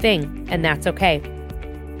be your thing, and that's okay.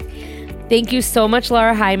 Thank you so much,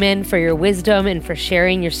 Laura Hyman, for your wisdom and for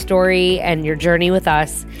sharing your story and your journey with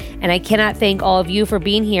us. And I cannot thank all of you for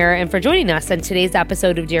being here and for joining us on today's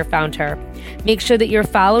episode of Dear Found Her. Make sure that you're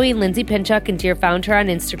following Lindsay Pinchuk and Dear Found Her on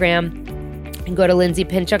Instagram. And go to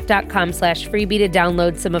lindsaypinchuk.com/freebie to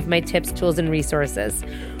download some of my tips, tools, and resources.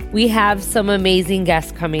 We have some amazing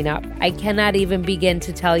guests coming up. I cannot even begin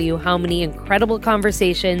to tell you how many incredible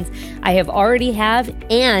conversations I have already had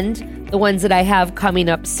and the ones that I have coming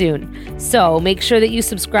up soon. So make sure that you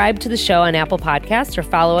subscribe to the show on Apple Podcasts or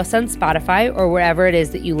follow us on Spotify or wherever it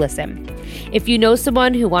is that you listen. If you know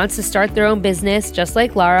someone who wants to start their own business just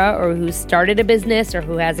like Laura, or who started a business or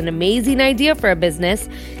who has an amazing idea for a business,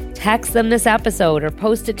 text them this episode or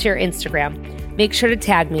post it to your Instagram. Make sure to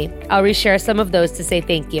tag me. I'll reshare some of those to say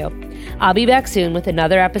thank you. I'll be back soon with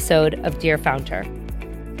another episode of Dear Found Her.